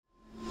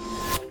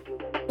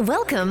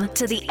Welcome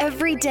to the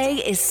Everyday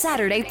is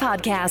Saturday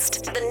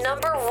podcast, the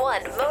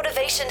 #1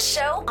 motivation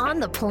show on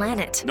the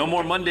planet. No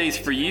more Mondays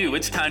for you.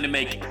 It's time to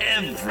make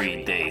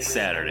every day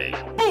Saturday.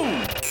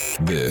 Boom!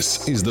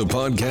 This is the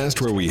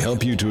podcast where we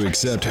help you to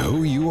accept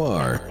who you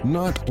are,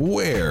 not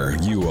where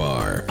you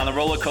are. On the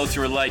roller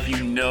coaster of life,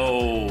 you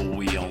know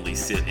we only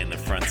sit in the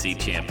front seat,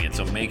 champion.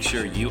 So make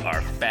sure you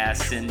are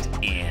fastened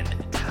and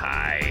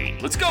tight.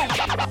 Let's go!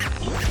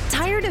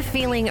 Tired of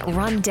feeling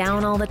run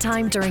down all the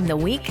time during the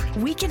week?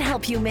 We can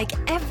help you make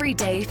every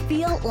day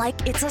feel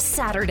like it's a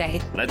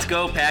Saturday. Let's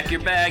go. Pack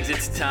your bags.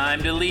 It's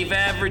time to leave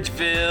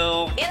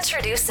Averageville.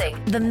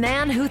 Introducing the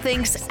man who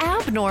thinks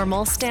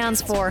abnormal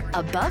stands for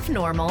above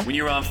normal. When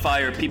you're on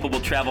fire, people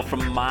will travel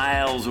from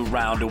miles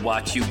around to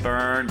watch you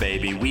burn,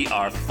 baby. We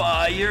are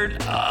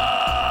fired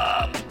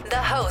up.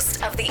 The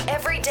host of the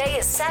Everyday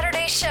is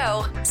Saturday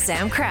show,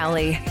 Sam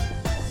Crowley.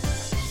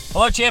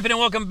 Hello, champion, and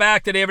welcome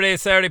back to the Everyday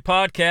is Saturday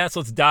podcast.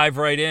 Let's dive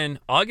right in.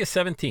 August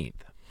 17th.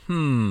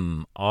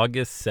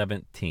 August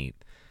 17th.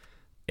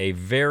 A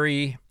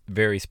very,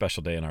 very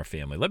special day in our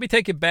family. Let me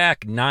take it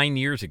back 9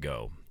 years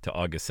ago to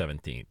August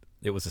 17th.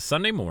 It was a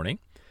Sunday morning,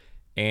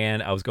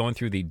 and I was going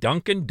through the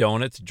Dunkin'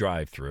 Donuts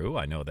drive-thru.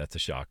 I know that's a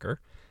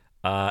shocker.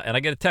 And I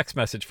get a text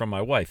message from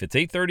my wife. It's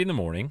 8:30 in the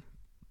morning,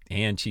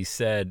 and she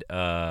said,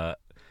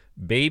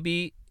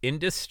 baby in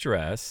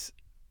distress,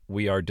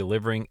 we are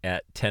delivering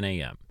at 10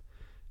 a.m.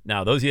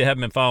 Now, those of you who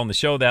haven't been following the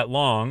show that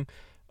long,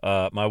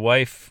 my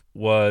wife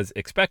was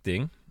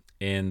expecting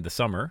in the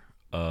summer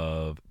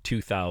of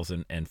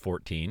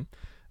 2014.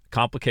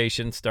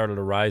 Complications started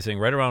arising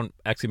right around,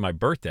 actually, my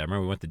birthday. I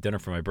remember we went to dinner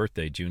for my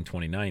birthday, June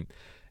 29th,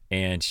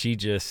 and she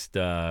just,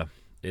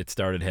 it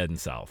started heading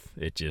south.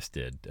 It just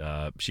did.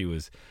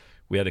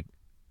 We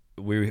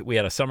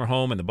had a summer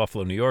home in the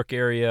Buffalo, New York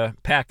area,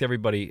 packed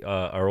everybody,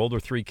 our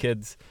older three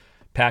kids,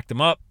 packed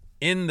them up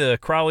in the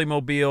Crowley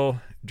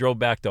Mobile, drove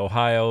back to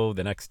Ohio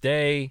the next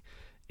day,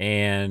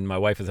 and my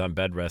wife was on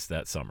bed rest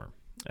that summer.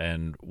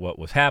 And what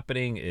was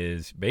happening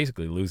is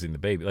basically losing the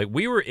baby. Like,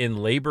 we were in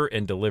labor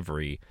and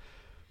delivery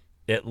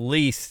at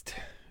least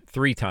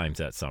 3 times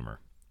that summer.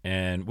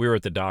 And we were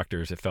at the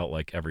doctor's, it felt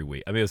like, every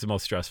week. I mean, it was the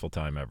most stressful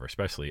time ever,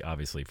 especially,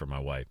 obviously, for my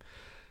wife.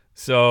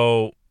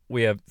 So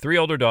we have 3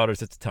 older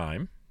daughters at the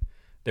time.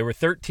 They were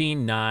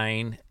 13,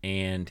 9,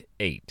 and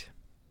 8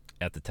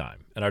 at the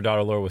time. And our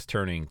daughter Laura was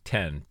turning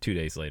 10 2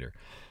 days later.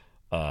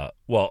 On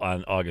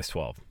August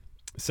 12th.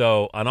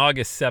 So on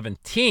August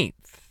 17th,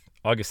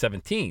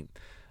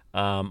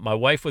 my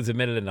wife was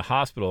admitted in the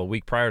hospital a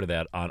week prior to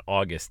that on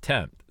August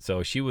 10th.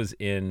 So she was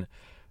in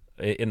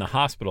the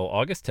hospital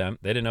August 10th.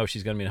 They didn't know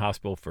she's going to be in the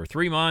hospital for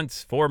 3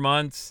 months, 4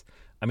 months.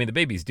 I mean, the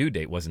baby's due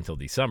date wasn't until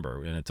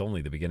December, and it's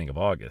only the beginning of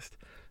August.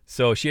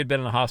 So she had been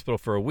in the hospital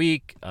for a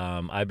week.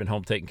 I'd been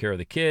home taking care of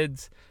the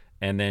kids.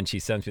 And then she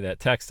sends me that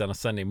text on a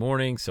Sunday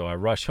morning. So I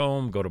rush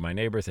home, go to my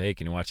neighbor, say, hey,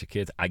 can you watch the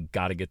kids? I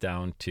got to get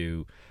down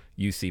to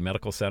UC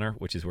Medical Center,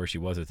 which is where she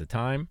was at the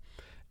time.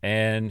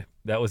 And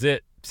that was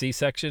it.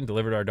 C-section,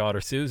 delivered our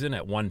daughter Susan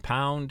at 1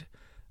 pound,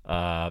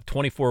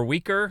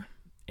 24-weeker.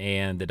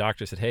 And the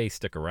doctor said, hey,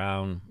 stick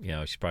around. You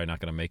know, she's probably not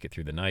going to make it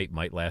through the night.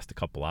 Might last a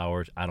couple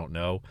hours. I don't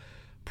know.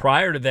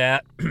 Prior to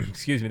that,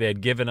 they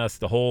had given us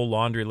the whole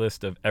laundry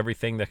list of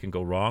everything that can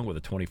go wrong with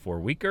a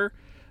 24-weeker.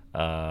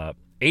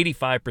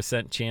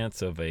 85%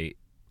 chance of a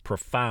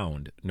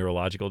profound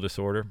neurological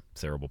disorder,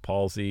 cerebral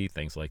palsy,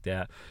 things like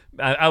that.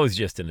 I was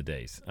just in a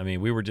daze. I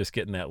mean, we were just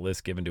getting that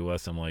list given to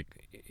us. I'm like,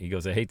 he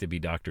goes, I hate to be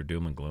Dr.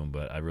 Doom and Gloom,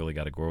 but I really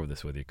got to go over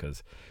this with you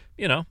because,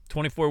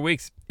 24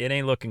 weeks, it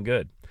ain't looking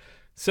good.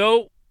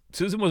 So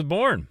Susan was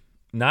born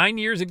 9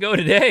 years ago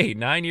today.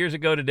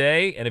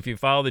 And if you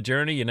follow the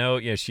journey, we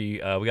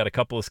got a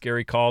couple of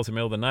scary calls in the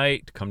middle of the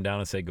night to come down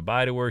and say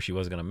goodbye to her. She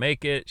wasn't going to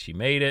make it. She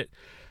made it.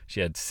 She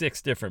had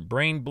 6 different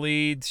brain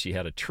bleeds. She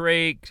had a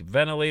trach,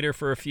 ventilator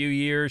for a few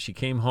years. She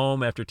came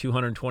home after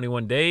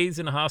 221 days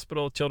in a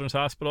hospital, Children's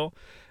Hospital.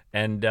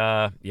 And,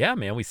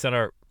 we sent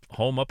our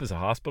home up as a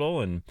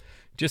hospital and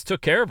just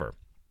took care of her.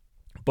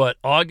 But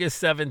August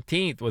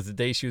 17th was the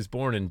day she was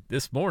born, and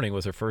this morning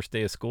was her first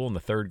day of school in the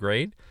 3rd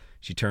grade.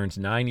 She turns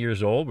 9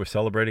 years old. We're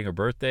celebrating her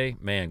birthday.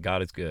 Man,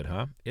 God is good,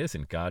 huh?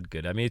 Isn't God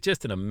good? I mean, it's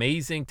just an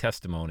amazing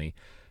testimony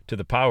to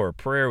the power of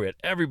prayer. We had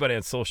everybody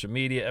on social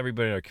media,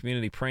 everybody in our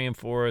community praying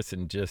for us,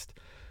 and just,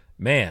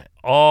 man,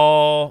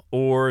 all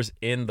oars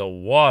in the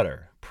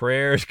water.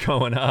 Prayers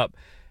going up.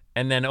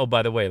 And then, oh,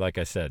 by the way, like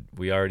I said,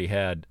 we already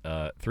had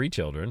 3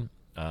 children,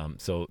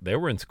 so they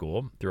were in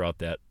school throughout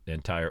that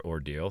entire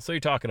ordeal. So you're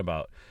talking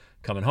about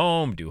coming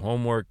home, do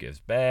homework, gives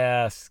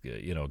baths,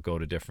 go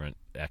to different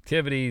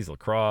activities,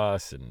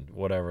 lacrosse, and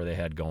whatever they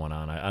had going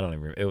on. I don't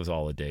even, it was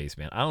all the days,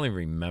 man. I don't even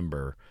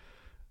remember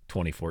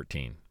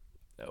 2014.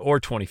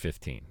 Or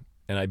 2015,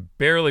 and I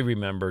barely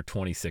remember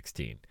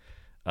 2016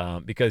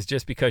 because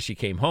she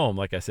came home,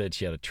 like I said,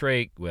 she had a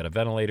trach, we had a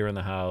ventilator in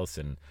the house,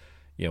 and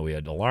we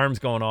had alarms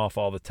going off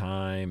all the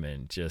time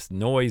and just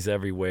noise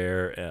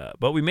everywhere,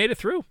 but we made it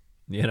through.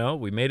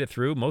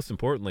 Most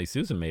importantly,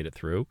 Susan made it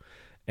through,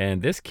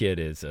 and this kid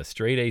is a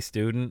straight A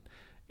student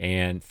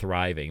and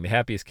thriving, the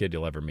happiest kid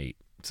you'll ever meet.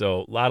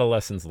 So a lot of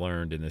lessons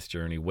learned in this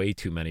journey, way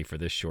too many for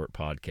this short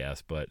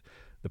podcast, but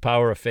the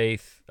power of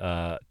faith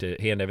to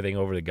hand everything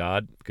over to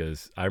God,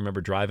 because I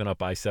remember driving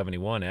up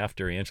I-71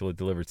 after Angela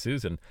delivered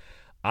Susan.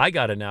 I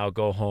got to now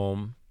go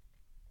home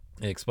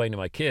and explain to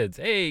my kids,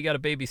 hey, you got a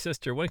baby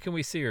sister. When can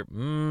we see her?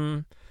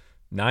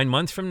 9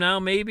 months from now,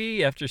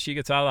 maybe, after she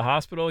gets out of the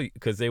hospital,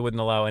 because they wouldn't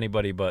allow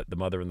anybody but the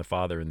mother and the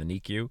father in the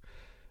NICU,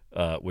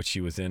 which she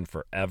was in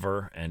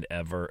forever and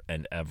ever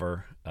and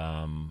ever,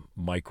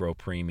 micro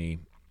preemie.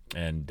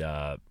 And,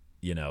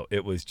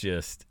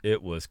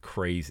 it was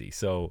crazy.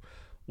 So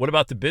what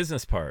about the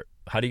business part?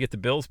 How do you get the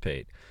bills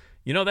paid?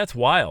 That's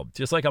wild.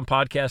 Just like I'm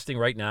podcasting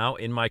right now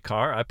in my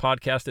car. I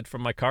podcasted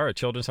from my car at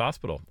Children's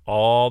Hospital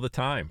all the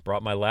time.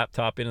 Brought my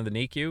laptop into the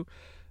NICU.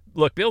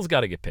 Look, bills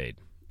got to get paid.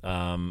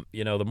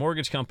 The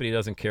mortgage company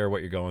doesn't care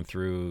what you're going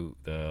through.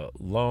 The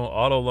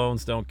auto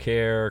loans don't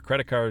care.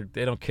 Credit card,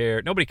 they don't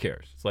care. Nobody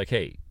cares. It's like,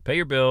 hey, pay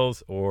your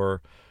bills,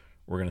 or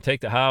we're going to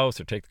take the house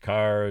or take the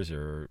cars,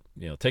 or,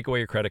 take away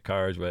your credit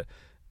cards. But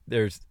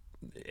you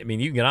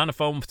can get on the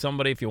phone with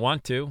somebody if you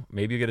want to.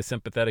 Maybe you get a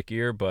sympathetic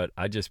ear, but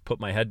I just put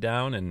my head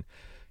down and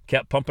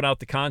kept pumping out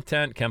the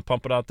content, kept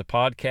pumping out the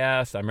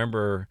podcast. I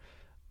remember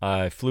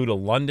I flew to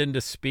London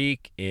to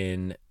speak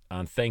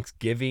on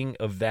Thanksgiving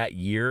of that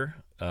year,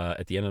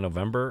 at the end of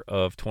November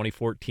of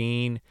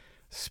 2014.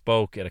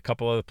 Spoke at a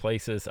couple other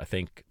places, I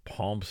think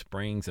Palm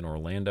Springs and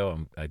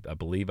Orlando. I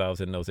believe I was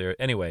in those areas.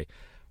 Anyway,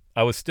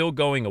 I was still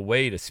going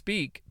away to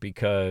speak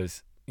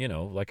because,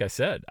 like I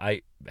said,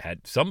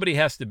 somebody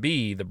has to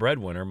be the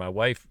breadwinner. My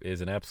wife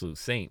is an absolute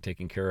saint,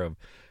 taking care of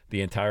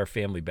the entire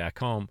family back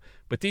home.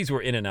 But these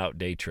were in and out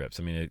day trips.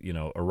 I mean,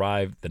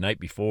 arrive the night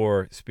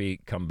before,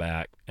 speak, come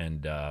back.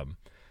 And,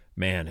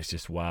 man, it's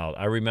just wild.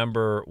 I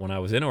remember when I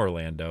was in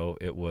Orlando,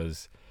 it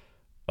was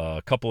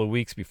a couple of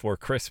weeks before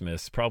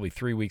Christmas, probably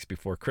 3 weeks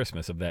before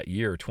Christmas of that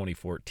year,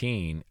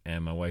 2014.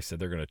 And my wife said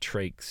they're going to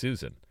trach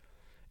Susan.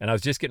 And I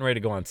was just getting ready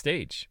to go on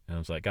stage. And I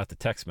was like, got the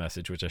text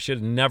message, which I should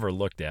have never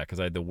looked at because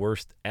I had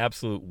the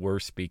absolute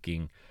worst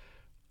speaking,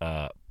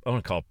 I don't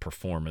want to call it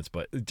performance,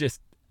 but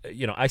just,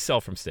 I sell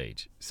from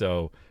stage.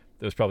 So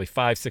there was probably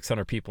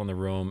 500-600 people in the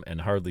room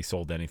and hardly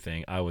sold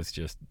anything. I was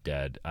just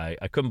dead.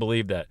 I couldn't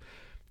believe that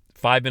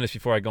 5 minutes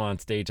before I go on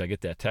stage, I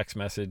get that text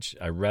message.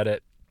 I read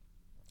it.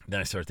 Then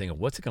I started thinking,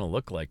 what's it going to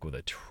look like with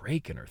a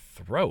trach in her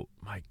throat?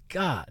 My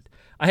God.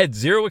 I had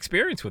zero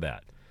experience with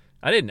that.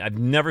 I've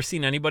never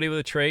seen anybody with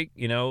a trach,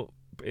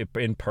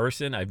 in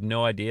person. I have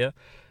no idea.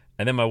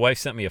 And then my wife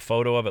sent me a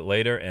photo of it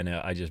later, and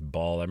I just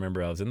bawled. I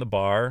remember I was in the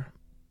bar,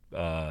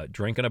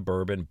 drinking a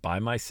bourbon by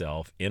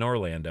myself in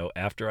Orlando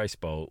after I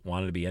spoke,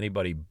 wanted to be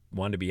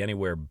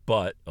anywhere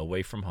but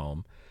away from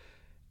home.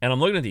 And I'm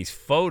looking at these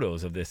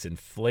photos of this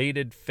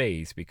inflated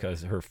face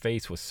because her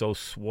face was so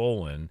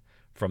swollen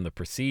from the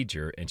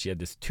procedure, and she had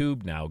this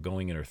tube now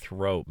going in her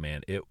throat.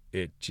 Man,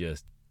 it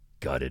just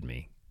gutted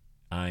me.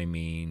 I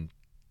mean,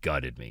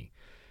 gutted me.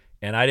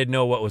 And I didn't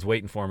know what was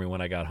waiting for me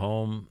when I got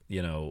home,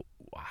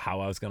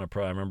 how I was going to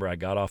I remember I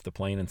got off the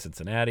plane in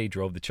Cincinnati,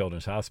 drove to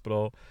Children's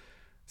Hospital,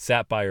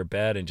 sat by her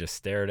bed and just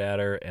stared at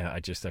her, and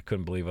I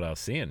couldn't believe what I was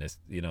seeing. This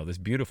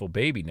beautiful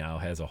baby now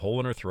has a hole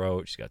in her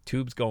throat. She's got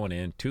tubes going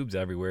in, tubes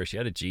everywhere. She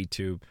had a G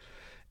tube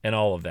and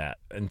all of that.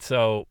 And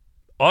so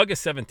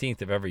August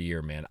 17th of every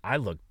year, man, I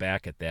look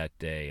back at that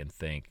day and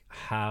think,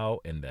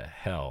 how in the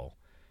hell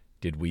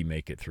did we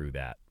make it through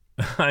that?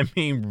 I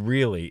mean,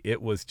 really,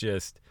 it was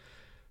just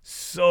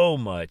so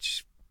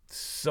much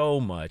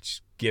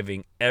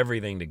giving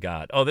everything to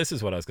God. Oh, this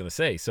is what I was going to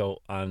say.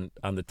 So on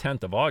the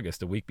 10th of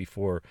August, a week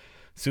before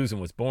Susan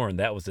was born,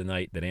 that was the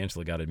night that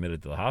Angela got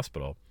admitted to the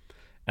hospital.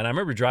 And I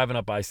remember driving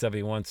up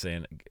I-71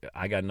 saying,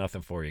 I got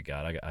nothing for you,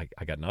 God.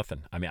 I got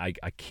nothing. I mean, I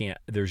can't,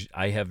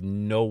 I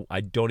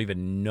don't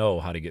even know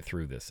how to get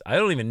through this. I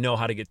don't even know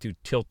how to get through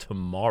till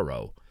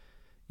tomorrow,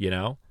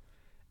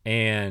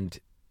 And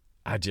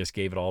I just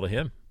gave it all to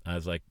him. I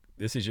was like,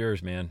 this is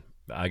yours, man.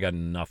 I got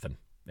nothing.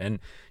 And,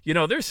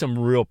 there's some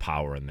real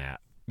power in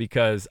that,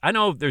 because I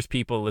know there's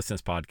people who listen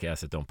to this podcast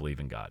that don't believe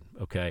in God,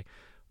 okay?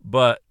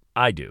 But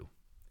I do.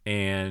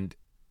 And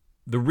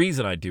the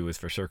reason I do is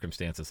for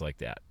circumstances like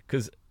that,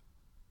 because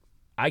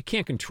I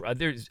can't control.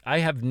 I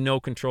have no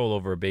control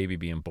over a baby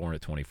being born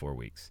at 24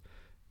 weeks.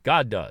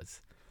 God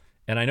does.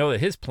 And I know that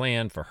his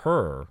plan for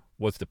her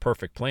was the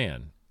perfect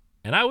plan.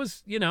 And I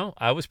was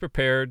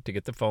prepared to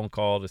get the phone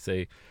call to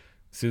say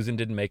Susan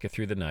didn't make it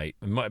through the night.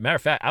 Matter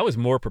of fact, I was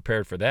more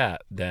prepared for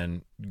that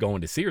than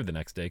going to see her the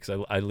next day,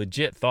 because I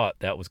legit thought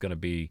that was going to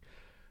be,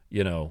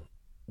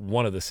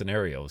 one of the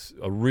scenarios,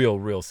 a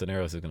real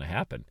scenario is going to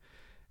happen.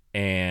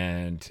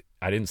 And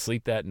I didn't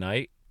sleep that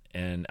night.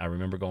 And I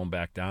remember going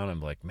back down.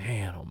 I'm like,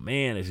 man, oh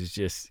man, this is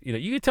just,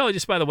 you can tell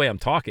just by the way I'm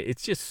talking,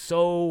 it's just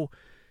so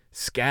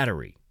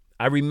scattery.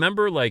 I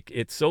remember,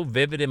 it's so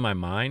vivid in my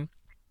mind,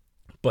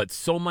 but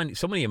so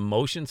many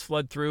emotions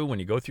flood through when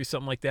you go through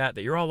something like that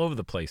you're all over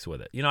the place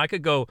with it.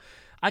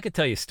 I could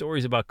tell you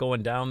stories about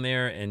going down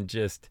there and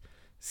just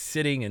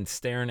sitting and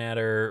staring at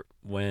her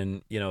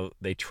when,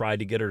 they tried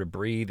to get her to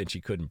breathe and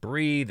she couldn't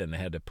breathe and they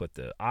had to put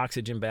the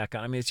oxygen back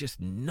on. I mean, it's just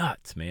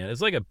nuts, man.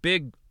 It's like a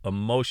big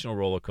emotional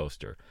roller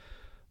coaster.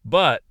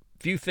 But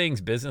few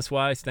things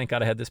business-wise. Thank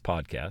God I had this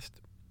podcast.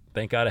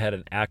 Thank God I had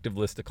an active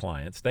list of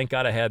clients. Thank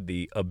God I had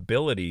the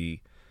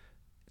ability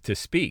to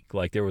speak.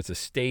 Like there was a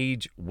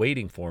stage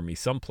waiting for me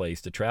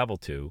someplace to travel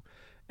to.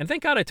 And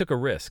thank God I took a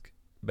risk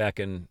back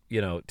in,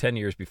 10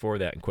 years before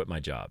that and quit my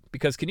job.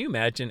 Because can you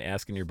imagine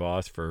asking your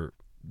boss for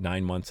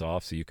 9 months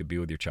off so you could be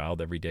with your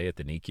child every day at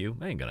the NICU?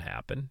 That ain't going to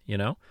happen,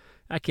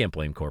 I can't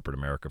blame corporate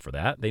America for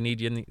that. They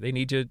need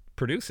you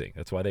producing.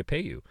 That's why they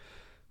pay you.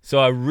 So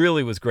I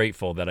really was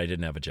grateful that I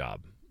didn't have a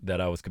job,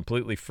 that I was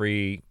completely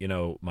free.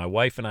 My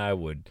wife and I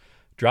would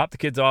drop the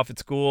kids off at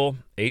school,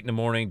 8 in the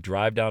morning,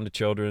 drive down to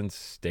Children's,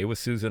 stay with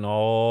Susan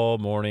all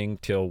morning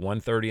till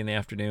 1:30 in the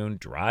afternoon,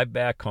 drive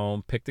back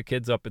home, pick the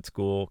kids up at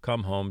school,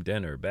 come home,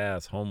 dinner,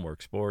 baths,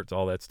 homework, sports,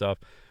 all that stuff,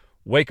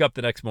 wake up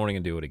the next morning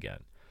and do it again.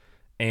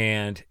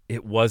 And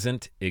it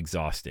wasn't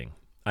exhausting.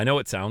 I know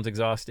it sounds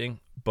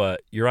exhausting,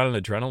 but you're on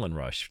an adrenaline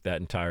rush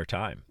that entire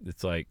time.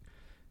 It's like,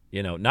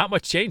 not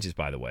much changes,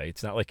 by the way.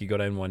 It's not like you go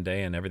down one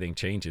day and everything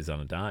changes on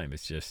a dime.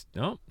 It's just,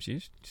 no,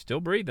 she's still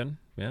breathing.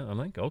 Yeah, I'm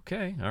like,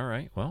 okay, all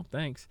right, well,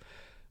 thanks.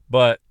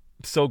 But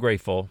so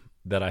grateful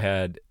that I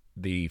had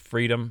the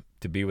freedom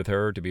to be with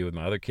her, to be with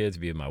my other kids, to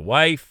be with my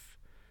wife,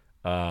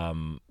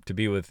 to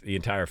be with the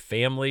entire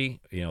family,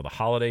 the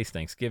holidays,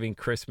 Thanksgiving,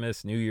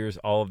 Christmas, New Year's,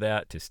 all of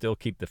that, to still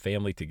keep the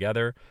family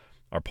together.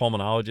 Our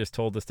pulmonologist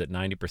told us that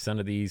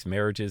 90% of these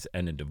marriages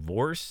end in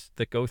divorce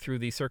that go through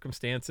these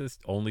circumstances,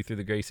 only through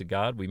the grace of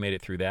God. We made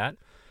it through that.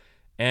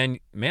 And,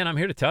 man, I'm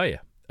here to tell you,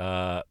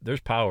 there's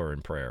power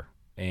in prayer.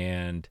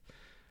 And,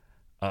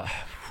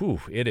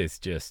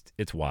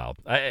 it's wild.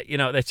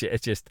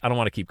 It's just, I don't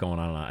want to keep going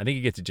on and on. I think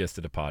you get the gist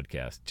of the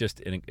podcast. Just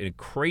a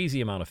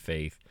crazy amount of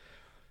faith,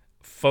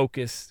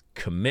 focus,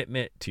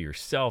 commitment to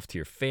yourself, to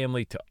your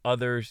family, to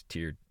others,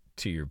 to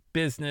your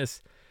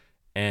business,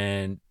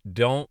 and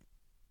don't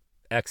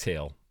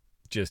exhale.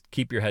 Just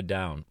keep your head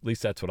down. At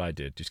least that's what I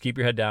did. Just keep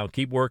your head down,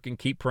 keep working,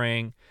 keep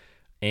praying.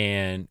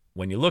 And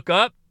when you look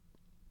up,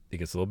 it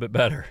gets a little bit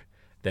better.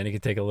 Then you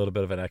can take a little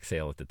bit of an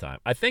exhale at the time.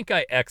 I think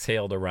I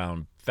exhaled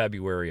around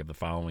February of the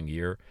following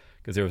year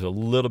because there was a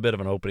little bit of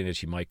an opening that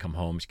she might come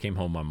home. She came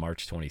home on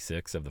March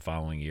 26th of the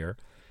following year.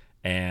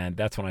 And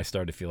that's when I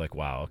started to feel like,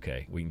 wow,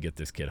 okay, we can get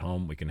this kid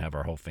home. We can have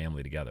our whole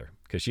family together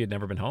because she had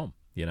never been home.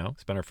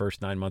 Spent her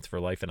first 9 months of her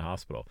life in a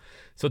hospital.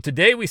 So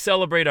today we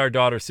celebrate our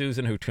daughter,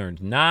 Susan, who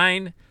turned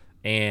 9.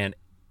 And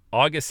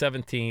August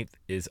 17th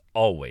is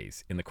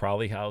always, in the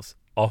Crowley house,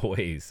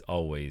 always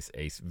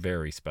a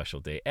very special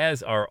day,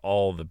 as are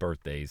all the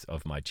birthdays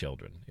of my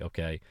children,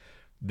 okay?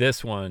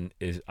 This one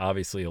is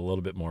obviously a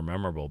little bit more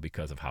memorable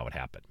because of how it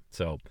happened.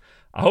 So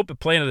I hope it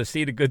planted a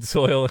seed of good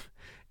soil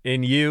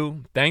in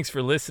you. Thanks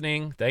for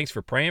listening. Thanks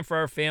for praying for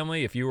our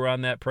family. If you were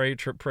on that prayer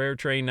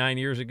train 9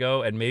 years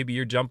ago and maybe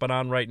you're jumping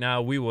on right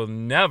now, we will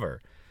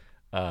never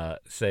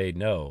say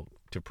no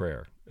to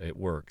prayer. It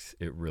works.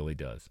 It really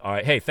does. All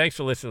right. Hey, thanks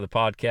for listening to the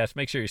podcast.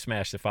 Make sure you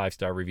smash the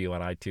 5-star review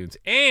on iTunes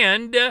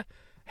and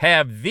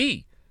have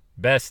the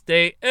best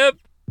day ever.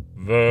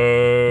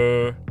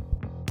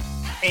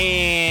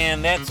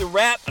 And that's a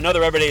wrap.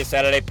 Another Every Day is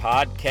Saturday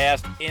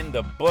podcast in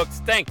the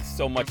books. Thanks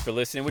so much for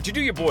listening. Would you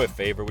do your boy a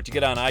favor? Would you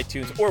get on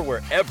iTunes or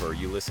wherever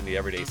you listen to the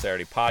Every Day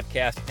Saturday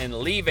podcast and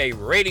leave a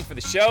rating for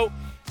the show?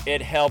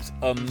 It helps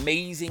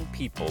amazing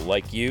people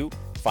like you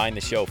find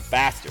the show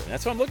faster. And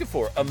that's what I'm looking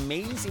for,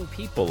 amazing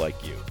people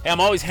like you. Hey, I'm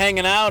always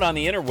hanging out on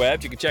the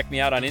interwebs. You can check me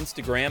out on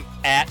Instagram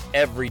at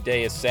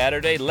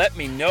EverydayIsSaturday. Let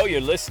me know you're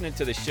listening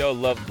to the show.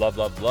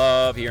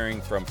 Love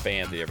hearing from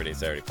fans of the Everyday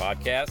Saturday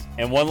podcast.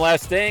 And one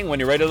last thing, when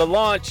you're ready to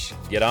launch,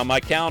 get on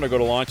my calendar, go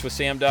to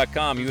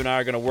launchwithsam.com. You and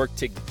I are going to work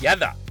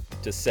together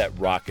to set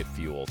rocket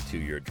fuel to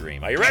your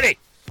dream. Are you ready?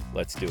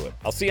 Let's do it.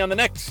 I'll see you on the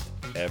next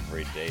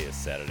Every Day is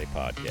Saturday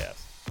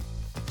podcast.